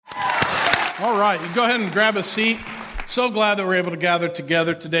All right, you go ahead and grab a seat. So glad that we're able to gather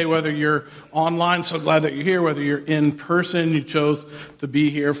together today, whether you're online, so glad that you're here, whether you're in person, you chose to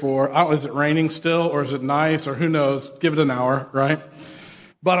be here for, is it raining still, or is it nice, or who knows, give it an hour, right?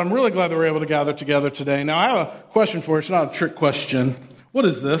 But I'm really glad that we're able to gather together today. Now, I have a question for you. It's not a trick question. What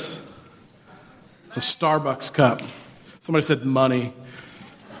is this? It's a Starbucks cup. Somebody said money.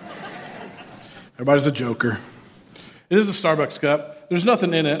 Everybody's a joker. It is a Starbucks cup. There's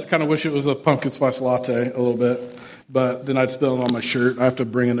nothing in it. I kind of wish it was a pumpkin spice latte a little bit, but then I'd spill it on my shirt. I have to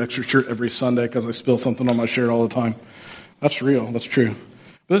bring an extra shirt every Sunday because I spill something on my shirt all the time. That's real. That's true.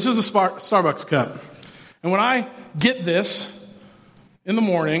 This is a Starbucks cup. And when I get this in the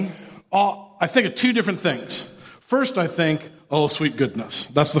morning, I think of two different things. First, I think, oh, sweet goodness.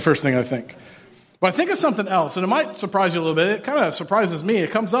 That's the first thing I think. But I think of something else, and it might surprise you a little bit. It kind of surprises me. It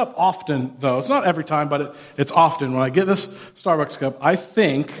comes up often, though. It's not every time, but it's often. When I get this Starbucks cup, I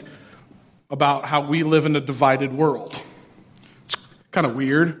think about how we live in a divided world. It's kind of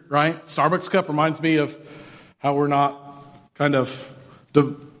weird, right? Starbucks cup reminds me of how we're not kind of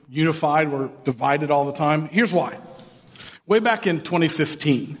unified. We're divided all the time. Here's why. Way back in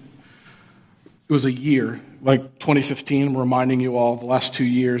 2015, it was a year, like 2015, I'm reminding you all, the last 2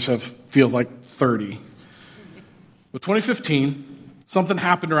 years feels like 30. But 2015, something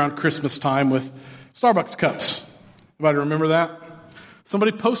happened around Christmas time with Starbucks cups. Anybody remember that?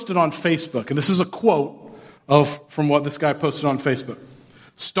 Somebody posted on Facebook, and this is a quote from what this guy posted on Facebook.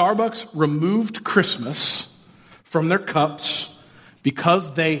 Starbucks removed Christmas from their cups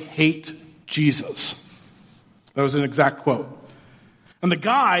because they hate Jesus. That was an exact quote. And the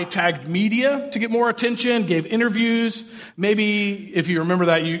guy tagged media to get more attention, gave interviews. Maybe, if you remember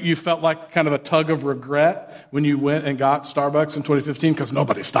that, you felt like kind of a tug of regret when you went and got Starbucks in 2015, because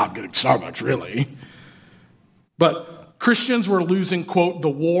nobody stopped getting Starbucks, really. But Christians were losing, quote, the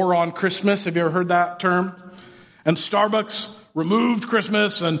war on Christmas. Have you ever heard that term? And Starbucks removed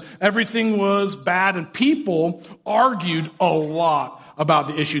Christmas, and everything was bad, and people argued a lot about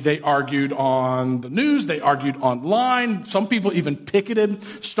the issue. They argued on the news. They argued online. Some people even picketed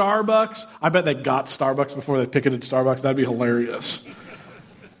Starbucks. I bet they got Starbucks before they picketed Starbucks. That'd be hilarious.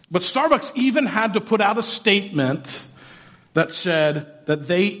 But Starbucks even had to put out a statement that said that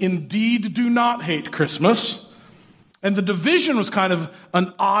they indeed do not hate Christmas. And the division was kind of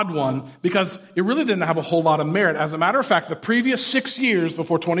an odd one because it really didn't have a whole lot of merit. As a matter of fact, the previous 6 years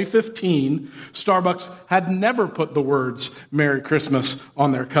before 2015, Starbucks had never put the words Merry Christmas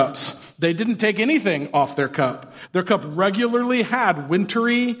on their cups. They didn't take anything off their cup. Their cup regularly had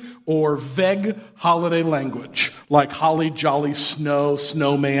wintry or vague holiday language, like holly jolly snow,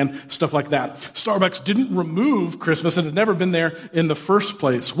 snowman, stuff like that. Starbucks didn't remove Christmas and had never been there in the first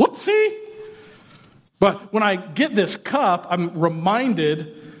place. Whoopsie! But when I get this cup, I'm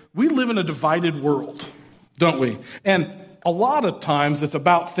reminded we live in a divided world, don't we? And a lot of times it's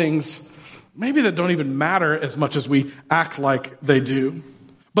about things maybe that don't even matter as much as we act like they do.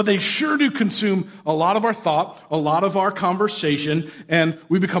 But they sure do consume a lot of our thought, a lot of our conversation, and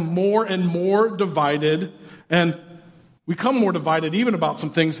we become more and more divided. And we become more divided even about some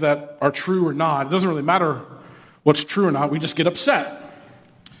things that are true or not. It doesn't really matter what's true or not. We just get upset.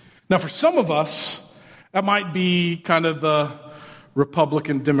 Now, for some of us, that might be kind of the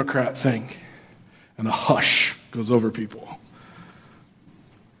Republican-Democrat thing, and a hush goes over people.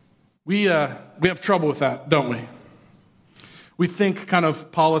 We have trouble with that, don't we? We think kind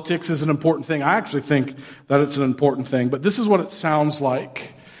of politics is an important thing. I actually think that it's an important thing, but this is what it sounds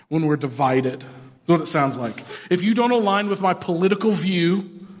like when we're divided. This is what it sounds like. If you don't align with my political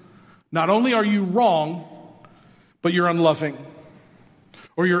view, not only are you wrong, but you're unloving,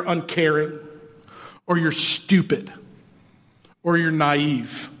 or you're uncaring, or you're stupid, or you're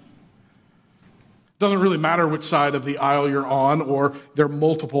naive. It doesn't really matter which side of the aisle you're on, or there are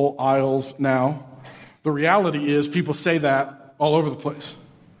multiple aisles now. The reality is people say that all over the place.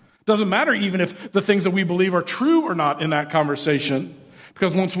 It doesn't matter even if the things that we believe are true or not in that conversation,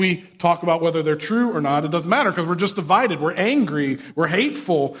 because once we talk about whether they're true or not, it doesn't matter because we're just divided. We're angry. We're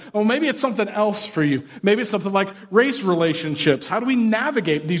hateful. Oh, maybe it's something else for you. Maybe it's something like race relationships. How do we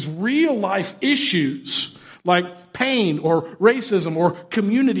navigate these real life issues like pain or racism or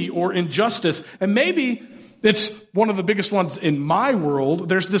community or injustice? And maybe it's one of the biggest ones in my world.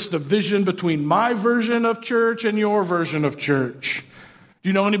 There's this division between my version of church and your version of church. Do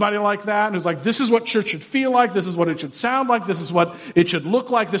you know anybody like that? And it's like, this is what church should feel like. This is what it should sound like. This is what it should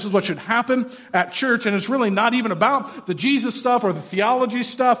look like. This is what should happen at church. And it's really not even about the Jesus stuff or the theology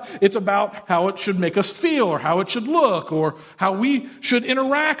stuff. It's about how it should make us feel or how it should look or how we should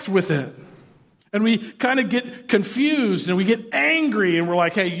interact with it. And we kind of get confused and we get angry and we're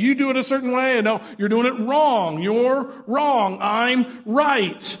like, hey, you do it a certain way and no, you're doing it wrong. You're wrong. I'm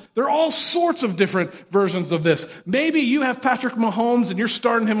right. There are all sorts of different versions of this. Maybe you have Patrick Mahomes and you're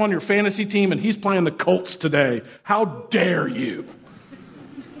starting him on your fantasy team and he's playing the Colts today. How dare you?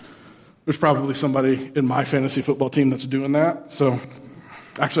 There's probably somebody in my fantasy football team that's doing that. So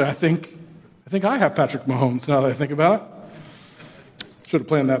actually, I think I have Patrick Mahomes now that I think about it. Should have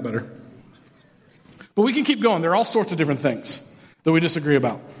planned that better. But we can keep going. There are all sorts of different things that we disagree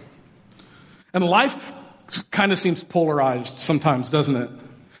about. And life kind of seems polarized sometimes, doesn't it?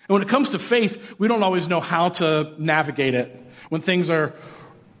 And when it comes to faith, we don't always know how to navigate it. When things are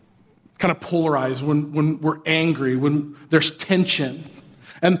kind of polarized, when we're angry, when there's tension.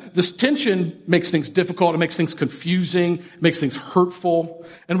 And this tension makes things difficult, it makes things confusing, it makes things hurtful.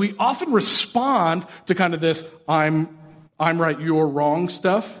 And we often respond to kind of this, I'm right, you're wrong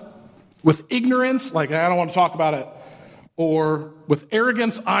stuff. With ignorance, like, I don't want to talk about it. Or with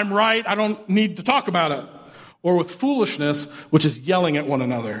arrogance, I'm right, I don't need to talk about it. Or with foolishness, which is yelling at one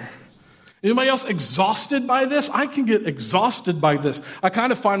another. Anybody else exhausted by this? I can get exhausted by this. I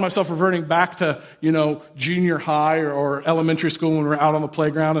kind of find myself reverting back to, junior high or elementary school when we're out on the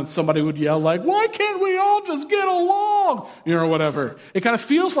playground and somebody would yell like, why can't we all just get along? Or whatever. It kind of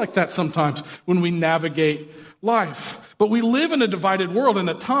feels like that sometimes when we navigate life. But we live in a divided world, and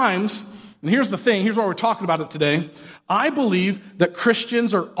at times, and here's the thing, here's why we're talking about it today, I believe that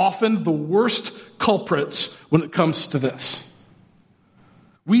Christians are often the worst culprits when it comes to this.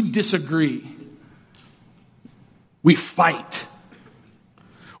 We disagree. We fight.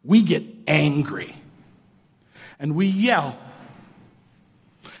 We get angry. And we yell.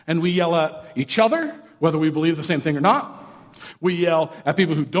 And we yell at each other, whether we believe the same thing or not. We yell at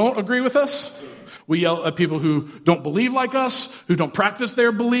people who don't agree with us. We yell at people who don't believe like us, who don't practice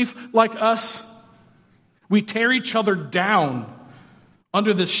their belief like us. We tear each other down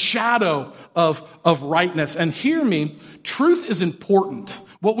under the shadow of rightness. And hear me, truth is important.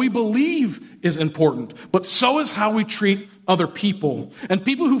 What we believe is important, but so is how we treat other people. And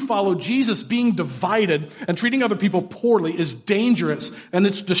people who follow Jesus being divided and treating other people poorly is dangerous and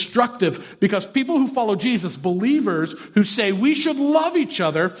it's destructive, because people who follow Jesus, believers who say we should love each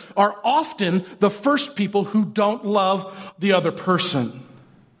other, are often the first people who don't love the other person.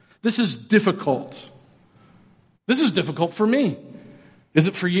 This is difficult. This is difficult for me. Is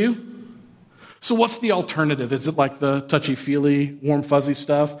it for you? So what's the alternative? Is it like the touchy-feely, warm, fuzzy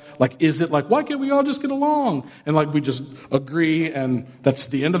stuff? Like, is it like, why can't we all just get along? And like, we just agree and that's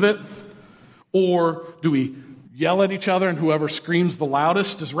the end of it? Or do we yell at each other and whoever screams the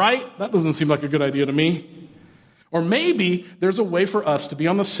loudest is right? That doesn't seem like a good idea to me. Or maybe there's a way for us to be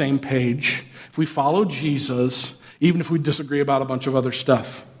on the same page if we follow Jesus, even if we disagree about a bunch of other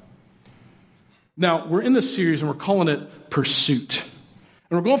stuff. Now, we're in this series and we're calling it Pursuit.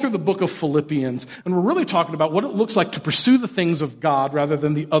 And we're going through the book of Philippians, and we're really talking about what it looks like to pursue the things of God rather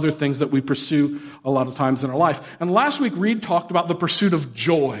than the other things that we pursue a lot of times in our life. And last week, Reed talked about the pursuit of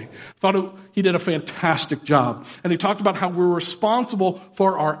joy. He did a fantastic job. And he talked about how we're responsible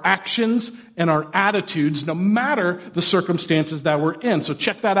for our actions and our attitudes, no matter the circumstances that we're in. So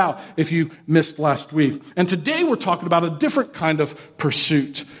check that out if you missed last week. And today, we're talking about a different kind of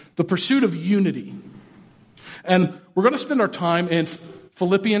pursuit, the pursuit of unity. And we're going to spend our time in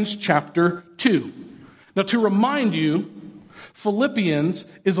Philippians chapter 2. Now, to remind you, Philippians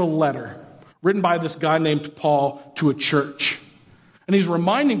is a letter written by this guy named Paul to a church. And he's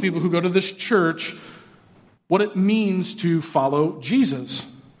reminding people who go to this church what it means to follow Jesus,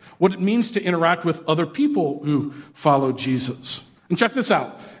 what it means to interact with other people who follow Jesus. And check this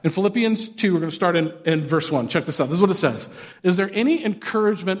out. In Philippians 2, we're going to start in verse 1. Check this out. This is what it says. Is there any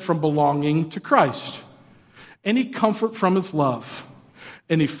encouragement from belonging to Christ? Any comfort from his love?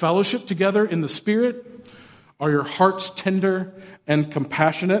 Any fellowship together in the Spirit? Are your hearts tender and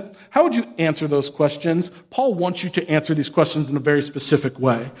compassionate? How would you answer those questions? Paul wants you to answer these questions in a very specific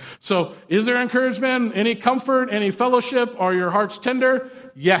way. So, is there encouragement? Any comfort? Any fellowship? Are your hearts tender?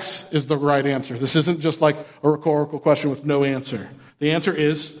 Yes is the right answer. This isn't just like a rhetorical question with no answer. The answer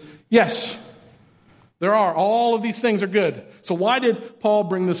is yes. There are. All of these things are good. So why did Paul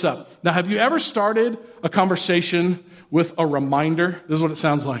bring this up? Now, have you ever started a conversation with a reminder? This is what it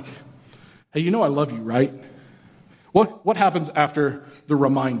sounds like. Hey, you know I love you, right? What happens after the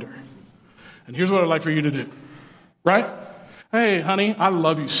reminder? And here's what I'd like for you to do. Right? Hey, honey, I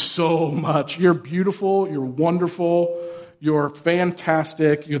love you so much. You're beautiful. You're wonderful. You're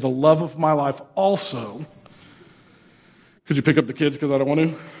fantastic. You're the love of my life. Also, could you pick up the kids because I don't want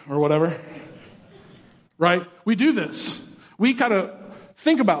to? Or whatever. Right? We do this. We kind of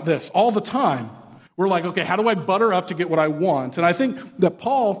think about this all the time. We're like, okay, how do I butter up to get what I want? And I think that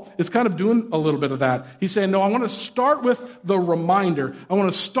Paul is kind of doing a little bit of that. He's saying, no, I want to start with the reminder. I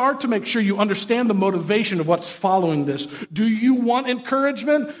want to start to make sure you understand the motivation of what's following this. Do you want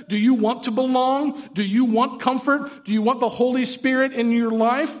encouragement? Do you want to belong? Do you want comfort? Do you want the Holy Spirit in your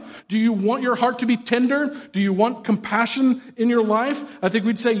life? Do you want your heart to be tender? Do you want compassion in your life? I think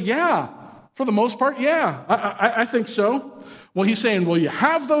we'd say, yeah. For the most part, yeah. I think so. Well, he's saying, well, you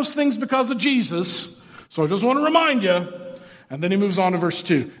have those things because of Jesus, so I just want to remind you. And then he moves on to verse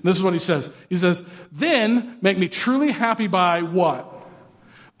 2. And this is what he says. He says, then make me truly happy by what?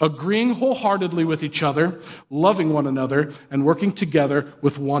 Agreeing wholeheartedly with each other, loving one another, and working together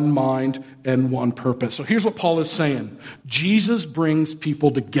with one mind and one purpose. So here's what Paul is saying. Jesus brings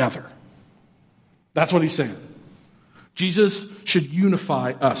people together. That's what he's saying. Jesus should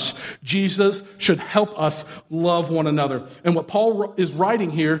unify us. Jesus should help us love one another. And what Paul is writing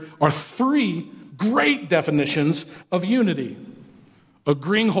here are 3 great definitions of unity.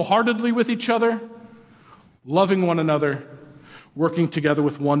 Agreeing wholeheartedly with each other, loving one another, working together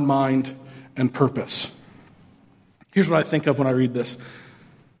with one mind and purpose. Here's what I think of when I read this.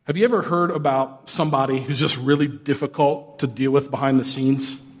 Have you ever heard about somebody who's just really difficult to deal with behind the scenes?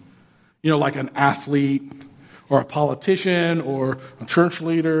 You know, like an athlete, or a politician, or a church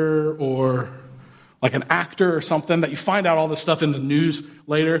leader, or like an actor or something, that you find out all this stuff in the news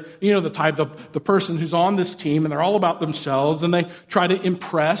later. You know, the type of the person who's on this team, and they're all about themselves, and they try to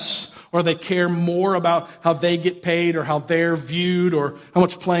impress, or they care more about how they get paid, or how they're viewed, or how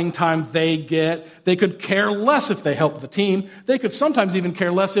much playing time they get. They could care less if they help the team. They could sometimes even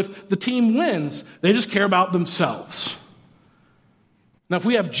care less if the team wins. They just care about themselves. Now, if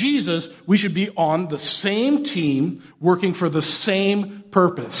we have Jesus, we should be on the same team, working for the same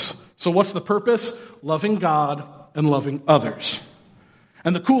purpose. So what's the purpose? Loving God and loving others.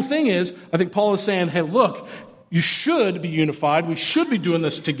 And the cool thing is, I think Paul is saying, hey, look, you should be unified. We should be doing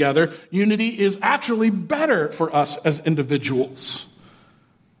this together. Unity is actually better for us as individuals.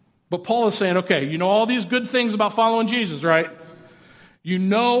 But Paul is saying, okay, you know all these good things about following Jesus, right? You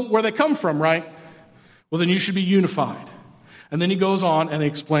know where they come from, right? Well, then you should be unified. And then he goes on and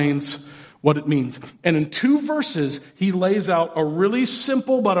explains what it means. And in 2 verses, he lays out a really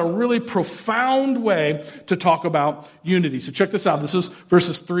simple but a really profound way to talk about unity. So check this out. This is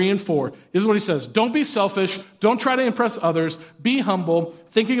verses 3 and 4. Here's what he says. Don't be selfish. Don't try to impress others. Be humble.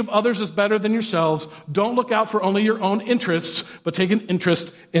 Thinking of others as better than yourselves. Don't look out for only your own interests, but take an interest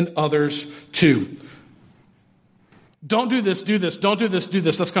in others too. Don't do this, do this, don't do this, do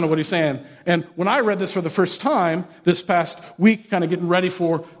this. That's kind of what he's saying. And when I read this for the first time this past week, kind of getting ready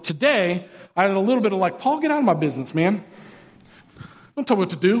for today, I had a little bit of like, Paul, get out of my business, man. Don't tell me what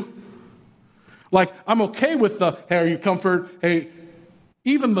to do. Like, I'm okay with the, hey, are you comfort? Hey,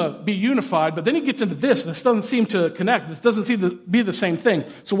 even the be unified. But then he gets into this. This doesn't seem to connect. This doesn't seem to be the same thing.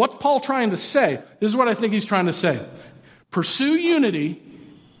 So what's Paul trying to say? This is what I think he's trying to say. Pursue unity.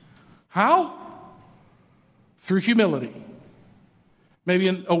 How? Through humility. Maybe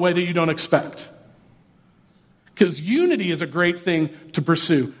in a way that you don't expect. Because unity is a great thing to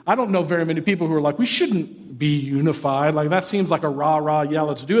pursue. I don't know very many people who are like, we shouldn't be unified. Like, that seems like a rah-rah, yeah,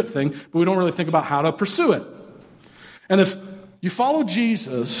 let's do it thing. But we don't really think about how to pursue it. And if you follow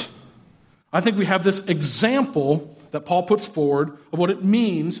Jesus, I think we have this example that Paul puts forward of what it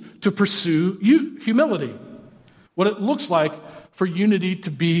means to pursue humility. What it looks like for unity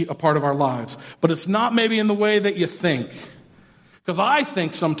to be a part of our lives. But it's not maybe in the way that you think. Because I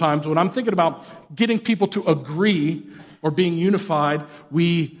think sometimes when I'm thinking about getting people to agree or being unified,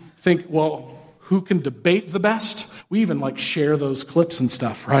 we think, well, who can debate the best? We even like share those clips and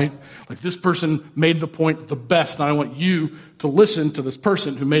stuff, right? Like, this person made the point the best, and I want you to listen to this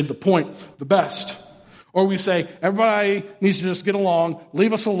person who made the point the best. Or we say, everybody needs to just get along,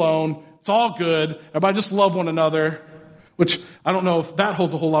 leave us alone, it's all good, everybody just love one another. Which I don't know if that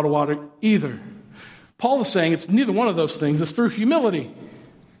holds a whole lot of water either. Paul is saying it's neither one of those things. It's through humility.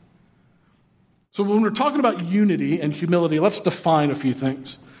 So when we're talking about unity and humility, let's define a few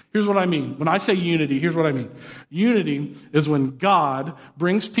things. Here's what I mean. When I say unity, here's what I mean. Unity is when God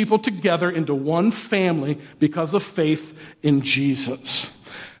brings people together into one family because of faith in Jesus.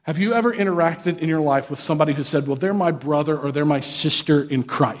 Have you ever interacted in your life with somebody who said, well, they're my brother or they're my sister in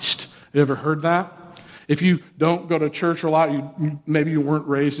Christ? Have you ever heard that? If you don't go to church a lot, maybe you weren't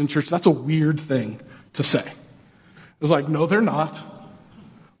raised in church, that's a weird thing to say. It's like, no, they're not.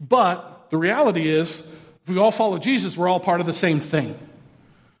 But the reality is, if we all follow Jesus, we're all part of the same thing.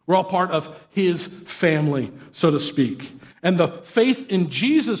 We're all part of his family, so to speak. And the faith in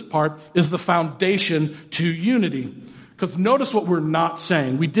Jesus part is the foundation to unity. Because notice what we're not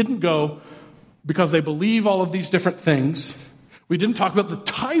saying. We didn't go, because they believe all of these different things. We didn't talk about the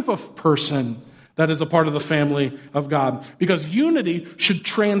type of person that is a part of the family of God, because unity should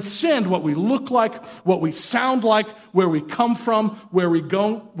transcend what we look like, what we sound like, where we come from, where we're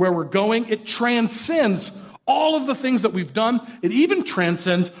going. It transcends all of the things that we've done. It even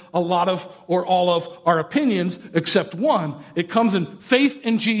transcends a lot of or all of our opinions except one. It comes in faith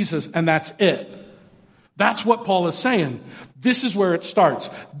in Jesus, and that's it. That's what Paul is saying. This is where it starts.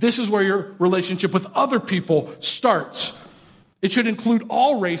 This is where your relationship with other people starts. It should include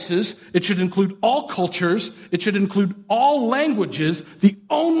all races. It should include all cultures. It should include all languages. The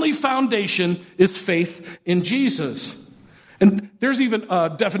only foundation is faith in Jesus. And there's even a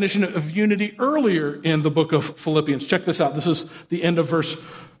definition of unity earlier in the book of Philippians. Check this out. This is the end of verse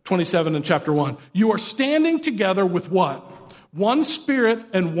 27 in chapter 1. You are standing together with what? One spirit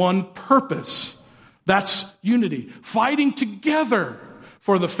and one purpose. That's unity. Fighting together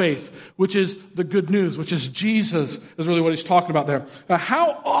for the faith, which is the good news, which is Jesus, is really what he's talking about there. Now,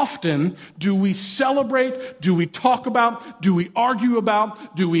 how often do we celebrate, do we talk about, do we argue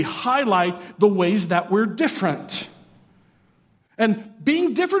about, do we highlight the ways that we're different? And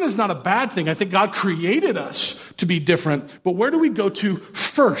being different is not a bad thing. I think God created us to be different. But where do we go to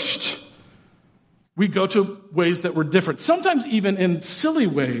first? We go to ways that we're different. Sometimes even in silly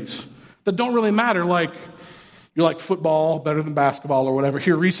ways that don't really matter, like you like football better than basketball or whatever.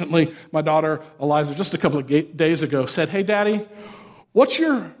 Here recently, my daughter Eliza, just a couple of days ago, said, "Hey, Daddy, what's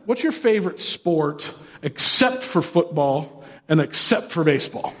your favorite sport except for football and except for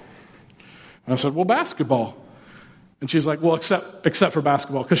baseball?" And I said, "Well, basketball." And she's like, "Well, except for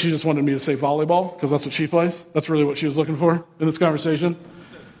basketball," because she just wanted me to say volleyball, because that's what she plays. That's really what she was looking for in this conversation.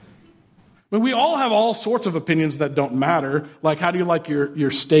 But we all have all sorts of opinions that don't matter. Like, how do you like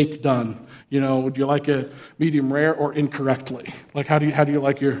your steak done? You know, do you like it medium rare or incorrectly? Like, how do you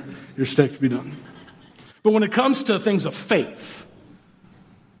like your steak to be done? But when it comes to things of faith,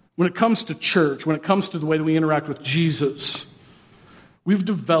 when it comes to church, when it comes to the way that we interact with Jesus, we've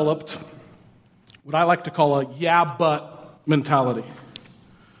developed what I like to call a yeah, but mentality. Do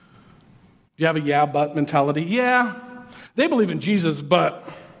you have a yeah, but mentality? Yeah, they believe in Jesus, but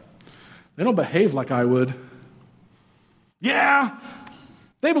they don't behave like I would. Yeah,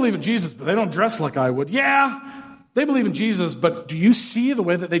 they believe in Jesus, but they don't dress like I would. Yeah, they believe in Jesus, but do you see the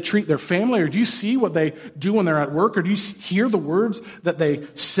way that they treat their family? Or do you see what they do when they're at work? Or do you hear the words that they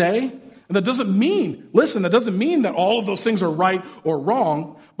say? And that doesn't mean that all of those things are right or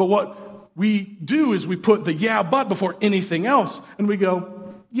wrong. But what we do is we put the yeah, but before anything else. And we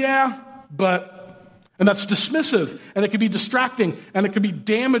go, yeah, but... And that's dismissive, and it can be distracting, and it can be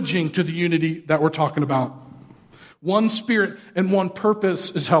damaging to the unity that we're talking about. One spirit and one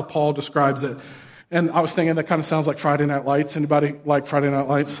purpose is how Paul describes it. And I was thinking that kind of sounds like Friday Night Lights. Anybody like Friday Night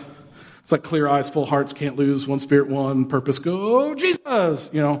Lights? It's like clear eyes, full hearts, can't lose, one spirit, one purpose, go Jesus!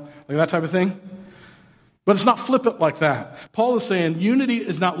 You know, like that type of thing. But it's not flippant like that. Paul is saying unity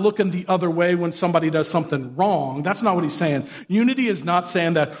is not looking the other way when somebody does something wrong. That's not what he's saying. Unity is not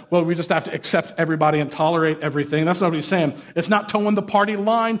saying that, well, we just have to accept everybody and tolerate everything. That's not what he's saying. It's not towing the party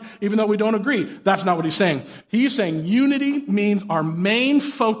line even though we don't agree. That's not what he's saying. He's saying unity means our main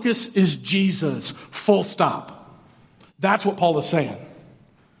focus is Jesus. Full stop. That's what Paul is saying.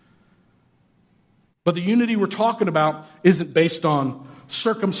 But the unity we're talking about isn't based on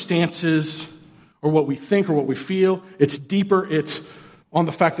circumstances or what we think or what we feel. It's deeper. It's on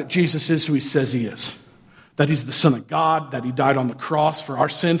the fact that Jesus is who he says he is. That he's the Son of God, that he died on the cross for our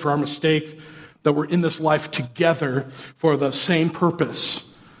sin, for our mistake, that we're in this life together for the same purpose,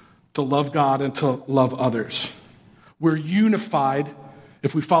 to love God and to love others. We're unified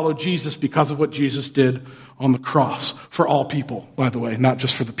if we follow Jesus because of what Jesus did on the cross for all people, by the way, not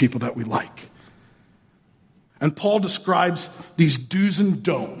just for the people that we like. And Paul describes these do's and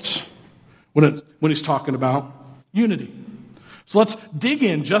don'ts when he's talking about unity. So let's dig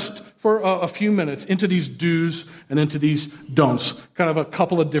in just for a few minutes into these do's and into these don'ts, kind of a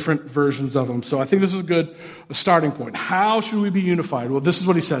couple of different versions of them. So I think this is a starting point. How should we be unified? Well, this is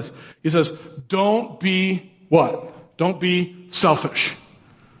what he says. He says, don't be what? Don't be selfish.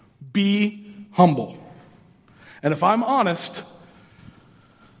 Be humble. And if I'm honest,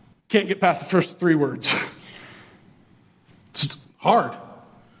 can't get past the first three words. It's hard.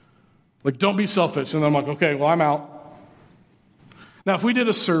 Like, don't be selfish. And then I'm like, okay, well, I'm out. Now, if we did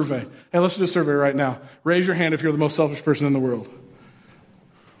a survey, hey, let's do a survey right now. Raise your hand if you're the most selfish person in the world.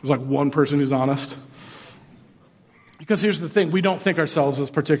 There's like one person who's honest. Because here's the thing, we don't think ourselves as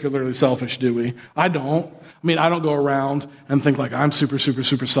particularly selfish, do we? I don't. I mean, I don't go around and think like I'm super, super,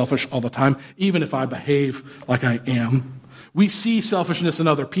 super selfish all the time, even if I behave like I am. We see selfishness in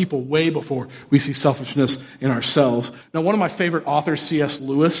other people way before we see selfishness in ourselves. Now, one of my favorite authors, C.S.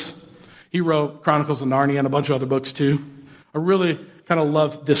 Lewis, he wrote Chronicles of Narnia and a bunch of other books too. I really kind of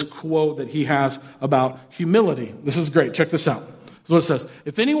love this quote that he has about humility. This is great. Check this out. This is what it says.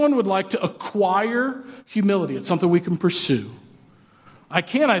 If anyone would like to acquire humility, it's something we can pursue. I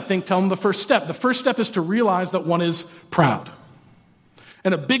think, tell them the first step. The first step is to realize that one is proud.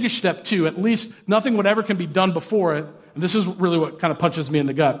 And a biggish step too, at least nothing whatever can be done before it. And this is really what kind of punches me in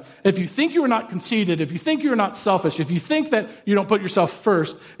the gut. If you think you are not conceited, if you think you are not selfish, if you think that you don't put yourself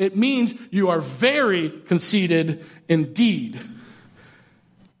first, it means you are very conceited indeed.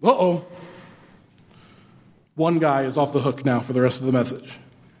 Uh-oh. One guy is off the hook now for the rest of the message.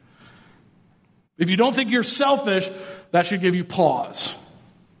 If you don't think you're selfish, that should give you pause.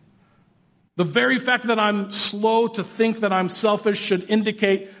 The very fact that I'm slow to think that I'm selfish should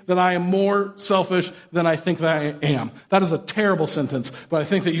indicate that I am more selfish than I think that I am. That is a terrible sentence, but I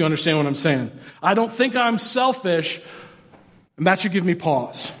think that you understand what I'm saying. I don't think I'm selfish, and that should give me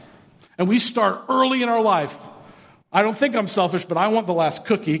pause. And we start early in our life. I don't think I'm selfish, but I want the last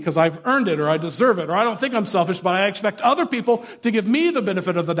cookie because I've earned it or I deserve it. Or I don't think I'm selfish, but I expect other people to give me the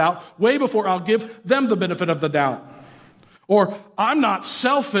benefit of the doubt way before I'll give them the benefit of the doubt. Or I'm not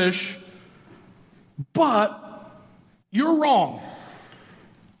selfish, but you're wrong,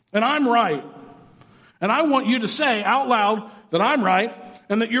 and I'm right. And I want you to say out loud that I'm right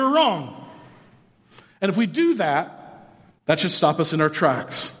and that you're wrong. And if we do that, that should stop us in our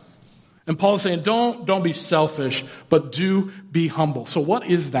tracks. And Paul is saying, don't be selfish, but do be humble. So what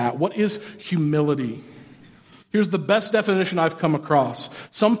is that? What is humility? Here's the best definition I've come across.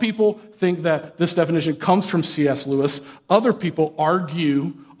 Some people think that this definition comes from C.S. Lewis. Other people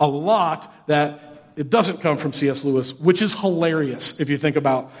argue a lot that it doesn't come from C.S. Lewis, which is hilarious if you think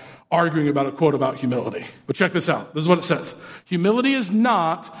about arguing about a quote about humility. But check this out. This is what it says. Humility is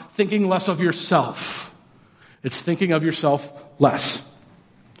not thinking less of yourself. It's thinking of yourself less.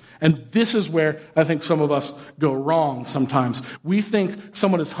 And this is where I think some of us go wrong sometimes. We think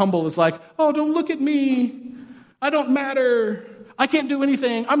someone is humble is like, oh, don't look at me. I don't matter. I can't do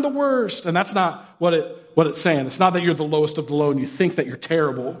anything. I'm the worst. And that's not what it's saying. It's not that you're the lowest of the low and you think that you're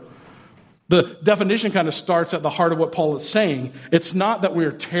terrible. The definition kind of starts at the heart of what Paul is saying. It's not that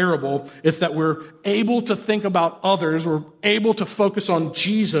we're terrible. It's that we're able to think about others. We're able to focus on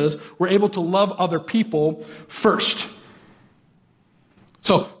Jesus. We're able to love other people first.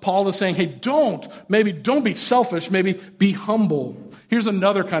 So Paul is saying, hey, don't be selfish. Maybe be humble. Here's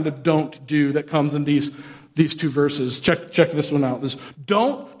another kind of don't do that comes in these two verses. Check this one out. This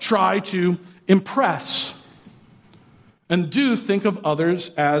don't try to impress. And do think of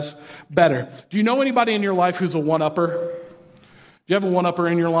others as better. Do you know anybody in your life who's a one-upper? Do you have a one-upper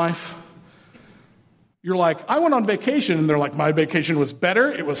in your life? You're like, I went on vacation, and they're like, my vacation was better,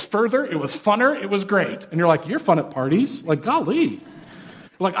 it was further, it was funner, it was great. And you're like, you're fun at parties? Like, golly.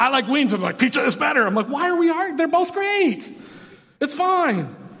 Like, I like wings, and they're like, pizza is better. I'm like, why are we arguing? They're both great. It's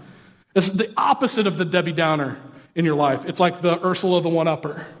fine. It's the opposite of the Debbie Downer in your life. It's like the Ursula the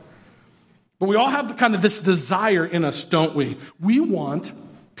one-upper. But we all have kind of this desire in us, don't we? We want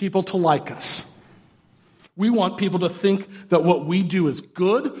people to like us. We want people to think that what we do is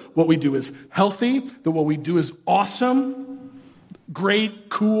good, what we do is healthy, that what we do is awesome, great,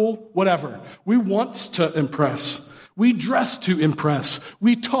 cool, whatever. We want to impress. We dress to impress.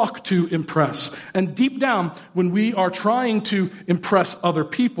 We talk to impress. And deep down, when we are trying to impress other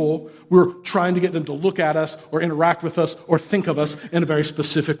people, we're trying to get them to look at us or interact with us or think of us in a very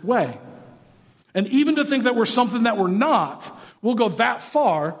specific way. And even to think that we're something that we're not, we'll go that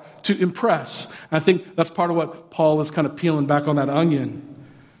far to impress. And I think that's part of what Paul is kind of peeling back on that onion.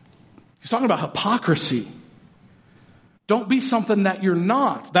 He's talking about hypocrisy. Don't be something that you're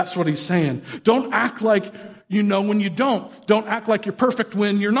not. That's what he's saying. Don't act like you know when you don't. Don't act like you're perfect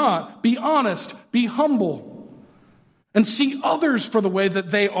when you're not. Be honest. Be humble. And see others for the way that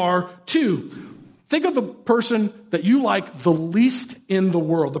they are too. Think of the person that you like the least in the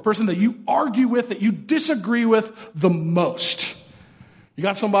world, the person that you argue with, that you disagree with the most. You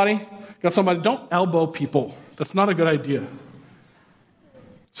got somebody? Don't elbow people. That's not a good idea.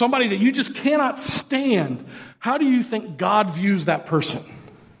 Somebody that you just cannot stand. How do you think God views that person?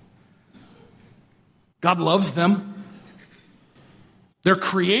 God loves them. They're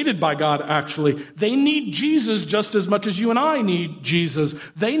created by God, actually. They need Jesus just as much as you and I need Jesus.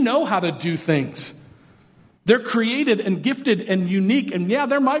 They know how to do things. They're created and gifted and unique. And yeah,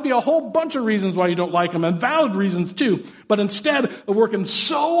 there might be a whole bunch of reasons why you don't like them, and valid reasons too. But instead of working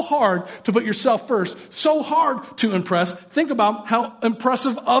so hard to put yourself first, so hard to impress, think about how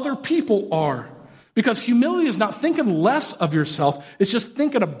impressive other people are. Because humility is not thinking less of yourself. It's just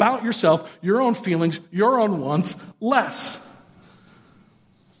thinking about yourself, your own feelings, your own wants less.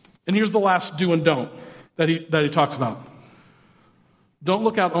 And here's the last do and don't that he talks about. Don't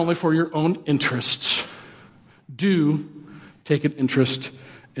look out only for your own interests. Do take an interest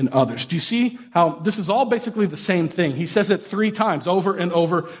in others. Do you see how this is all basically the same thing? He says it 3 times over and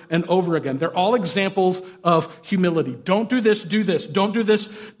over and over again. They're all examples of humility. Don't do this, do this. Don't do this,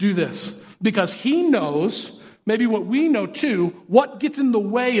 do this. Because he knows, maybe what we know too, what gets in the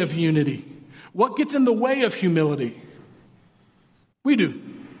way of unity. What gets in the way of humility? We do.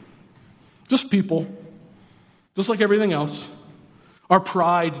 Just people. Just like everything else. Our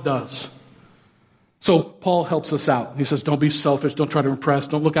pride does. So Paul helps us out. He says, don't be selfish. Don't try to impress.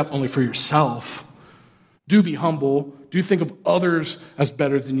 Don't look out only for yourself. Do be humble. Do think of others as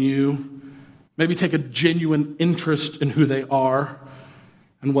better than you. Maybe take a genuine interest in who they are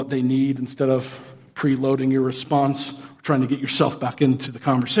and what they need instead of preloading your response, or trying to get yourself back into the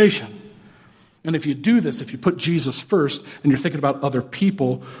conversation. And if you do this, if you put Jesus first and you're thinking about other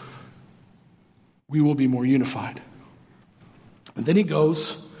people, we will be more unified. And then he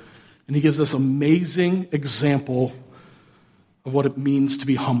goes and he gives this amazing example of what it means to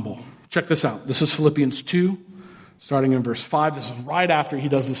be humble. Check this out. This is Philippians 2, starting in verse 5. This is right after he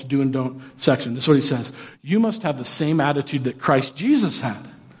does this do and don't section. This is what he says. You must have the same attitude that Christ Jesus had.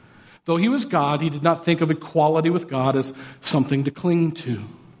 Though he was God, he did not think of equality with God as something to cling to.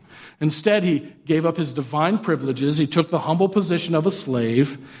 Instead, he gave up his divine privileges. He took the humble position of a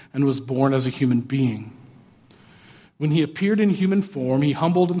slave and was born as a human being. When he appeared in human form, he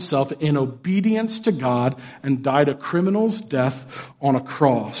humbled himself in obedience to God and died a criminal's death on a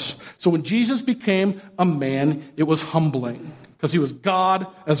cross. So when Jesus became a man, it was humbling because he was God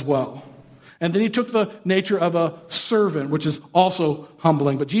as well. And then he took the nature of a servant, which is also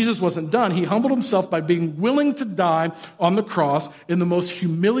humbling. But Jesus wasn't done. He humbled himself by being willing to die on the cross in the most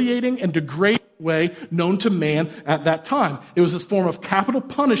humiliating and degrading way known to man at that time. It was this form of capital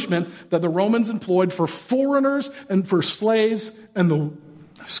punishment that the Romans employed for foreigners and for slaves and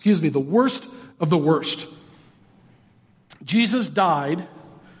the worst of the worst. Jesus died,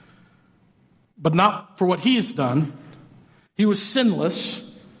 but not for what he has done. He was sinless,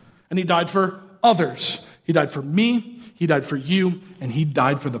 and he died for others. He died for me, he died for you, and he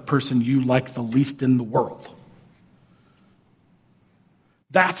died for the person you like the least in the world.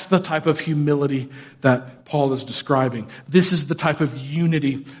 That's the type of humility that Paul is describing. This is the type of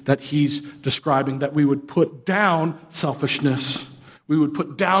unity that he's describing, that we would put down selfishness. We would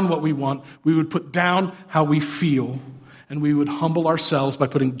put down what we want. We would put down how we feel. And we would humble ourselves by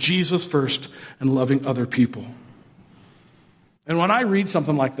putting Jesus first and loving other people. And when I read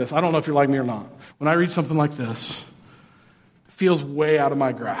something like this, I don't know if you're like me or not. When I read something like this, it feels way out of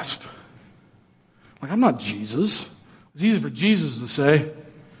my grasp. Like, I'm not Jesus. It's easy for Jesus to say.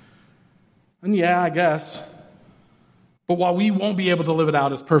 And yeah, I guess. But while we won't be able to live it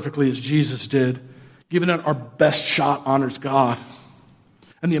out as perfectly as Jesus did, giving it our best shot honors God.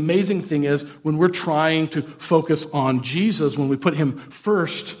 And the amazing thing is, when we're trying to focus on Jesus, when we put him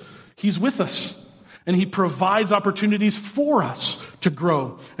first, he's with us. And he provides opportunities for us to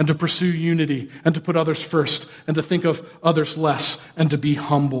grow and to pursue unity and to put others first and to think of others less and to be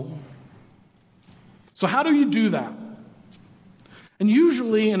humble. So how do you do that? And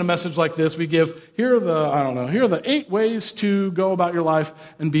usually in a message like this, we give, here are the 8 ways to go about your life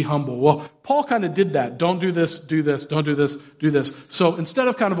and be humble. Well, Paul kind of did that. Don't do this, do this, don't do this, do this. So instead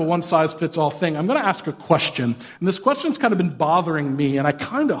of kind of a one-size-fits-all thing, I'm going to ask a question. And this question's kind of been bothering me, and I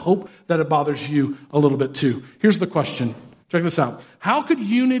kind of hope that it bothers you a little bit too. Here's the question. Check this out. How could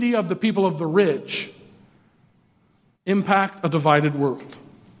unity of the people of the Ridge impact a divided world?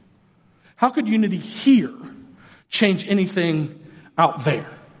 How could unity here change anything out there?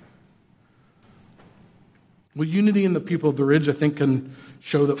 Well, unity in the people of the Ridge, I think, can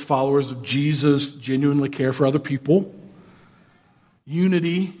show that followers of Jesus genuinely care for other people.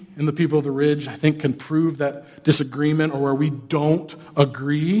 Unity in the people of the Ridge, I think, can prove that disagreement or where we don't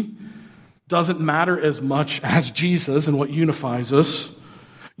agree doesn't matter as much as Jesus and what unifies us.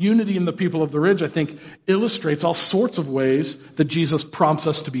 Unity in the people of the Ridge, I think, illustrates all sorts of ways that Jesus prompts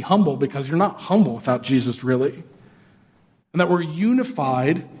us to be humble, because you're not humble without Jesus, really. And that we're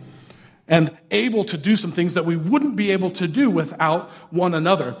unified and able to do some things that we wouldn't be able to do without one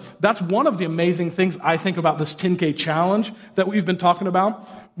another. That's one of the amazing things I think about this 10K challenge that we've been talking about.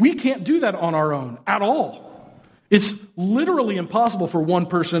 We can't do that on our own at all. It's literally impossible for one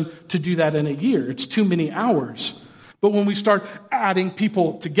person to do that in a year. It's too many hours. But when we start adding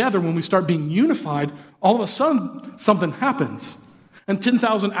people together, when we start being unified, all of a sudden something happens. And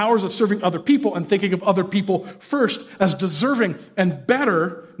 10,000 hours of serving other people and thinking of other people first as deserving and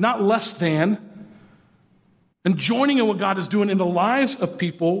better, not less than. And joining in what God is doing in the lives of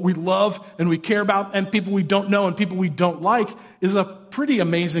people we love and we care about and people we don't know and people we don't like is a pretty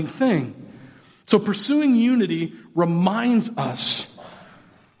amazing thing. So pursuing unity reminds us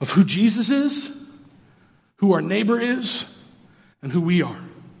of who Jesus is, who our neighbor is, and who we are.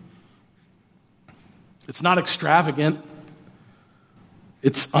 It's not extravagant.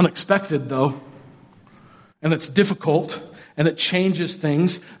 It's unexpected, though. And it's difficult. And it changes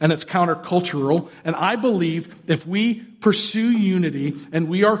things. And it's countercultural. And I believe if we pursue unity and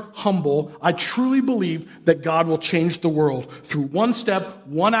we are humble, I truly believe that God will change the world through one step,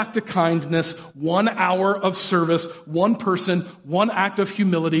 one act of kindness, 1 hour of service, one person, one act of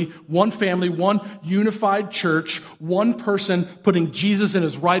humility, one family, one unified church, one person putting Jesus in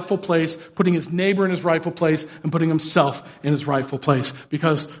his rightful place, putting his neighbor in his rightful place, and putting himself in his rightful place.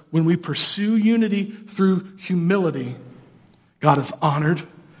 Because when we pursue unity through humility, God is honored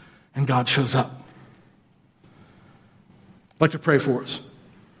and God shows up. I'd like to pray for us.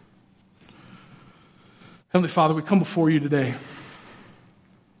 Heavenly Father, we come before you today.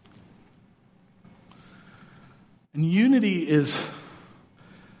 And unity is,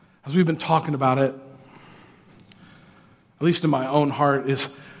 as we've been talking about it, at least in my own heart, is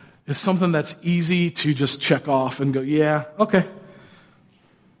something that's easy to just check off and go, yeah, okay.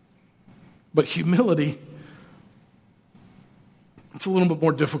 But humility, it's a little bit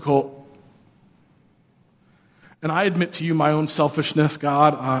more difficult. And I admit to you my own selfishness,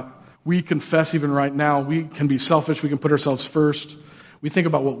 God. We confess even right now, we can be selfish. We can put ourselves first. We think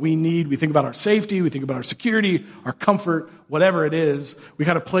about what we need. We think about our safety. We think about our security, our comfort, whatever it is. We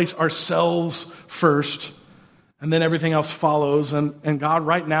got to place ourselves first, and then everything else follows. And God,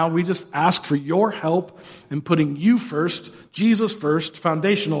 right now, we just ask for your help in putting you first, Jesus first,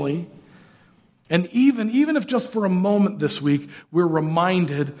 foundationally. And even if just for a moment this week, we're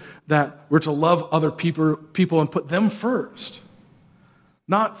reminded that we're to love other people and put them first.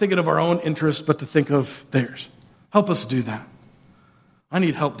 Not thinking of our own interest, but to think of theirs. Help us do that. I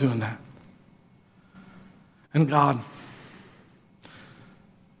need help doing that. And God,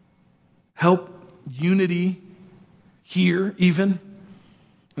 help unity here even,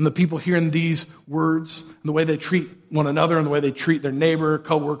 and the people hearing these words, and the way they treat one another, and the way they treat their neighbor,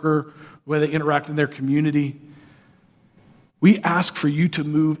 coworker, the way they interact in their community. We ask for you to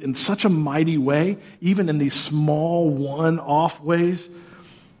move in such a mighty way, even in these small one-off ways,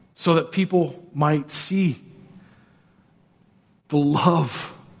 so that people might see the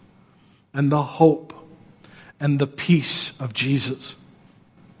love and the hope and the peace of Jesus.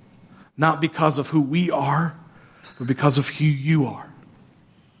 Not because of who we are, but because of who you are.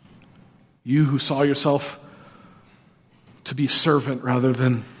 You who saw yourself to be servant rather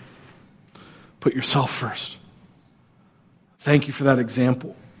than put yourself first. Thank you for that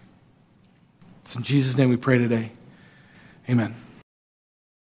example. It's in Jesus' name we pray today. Amen.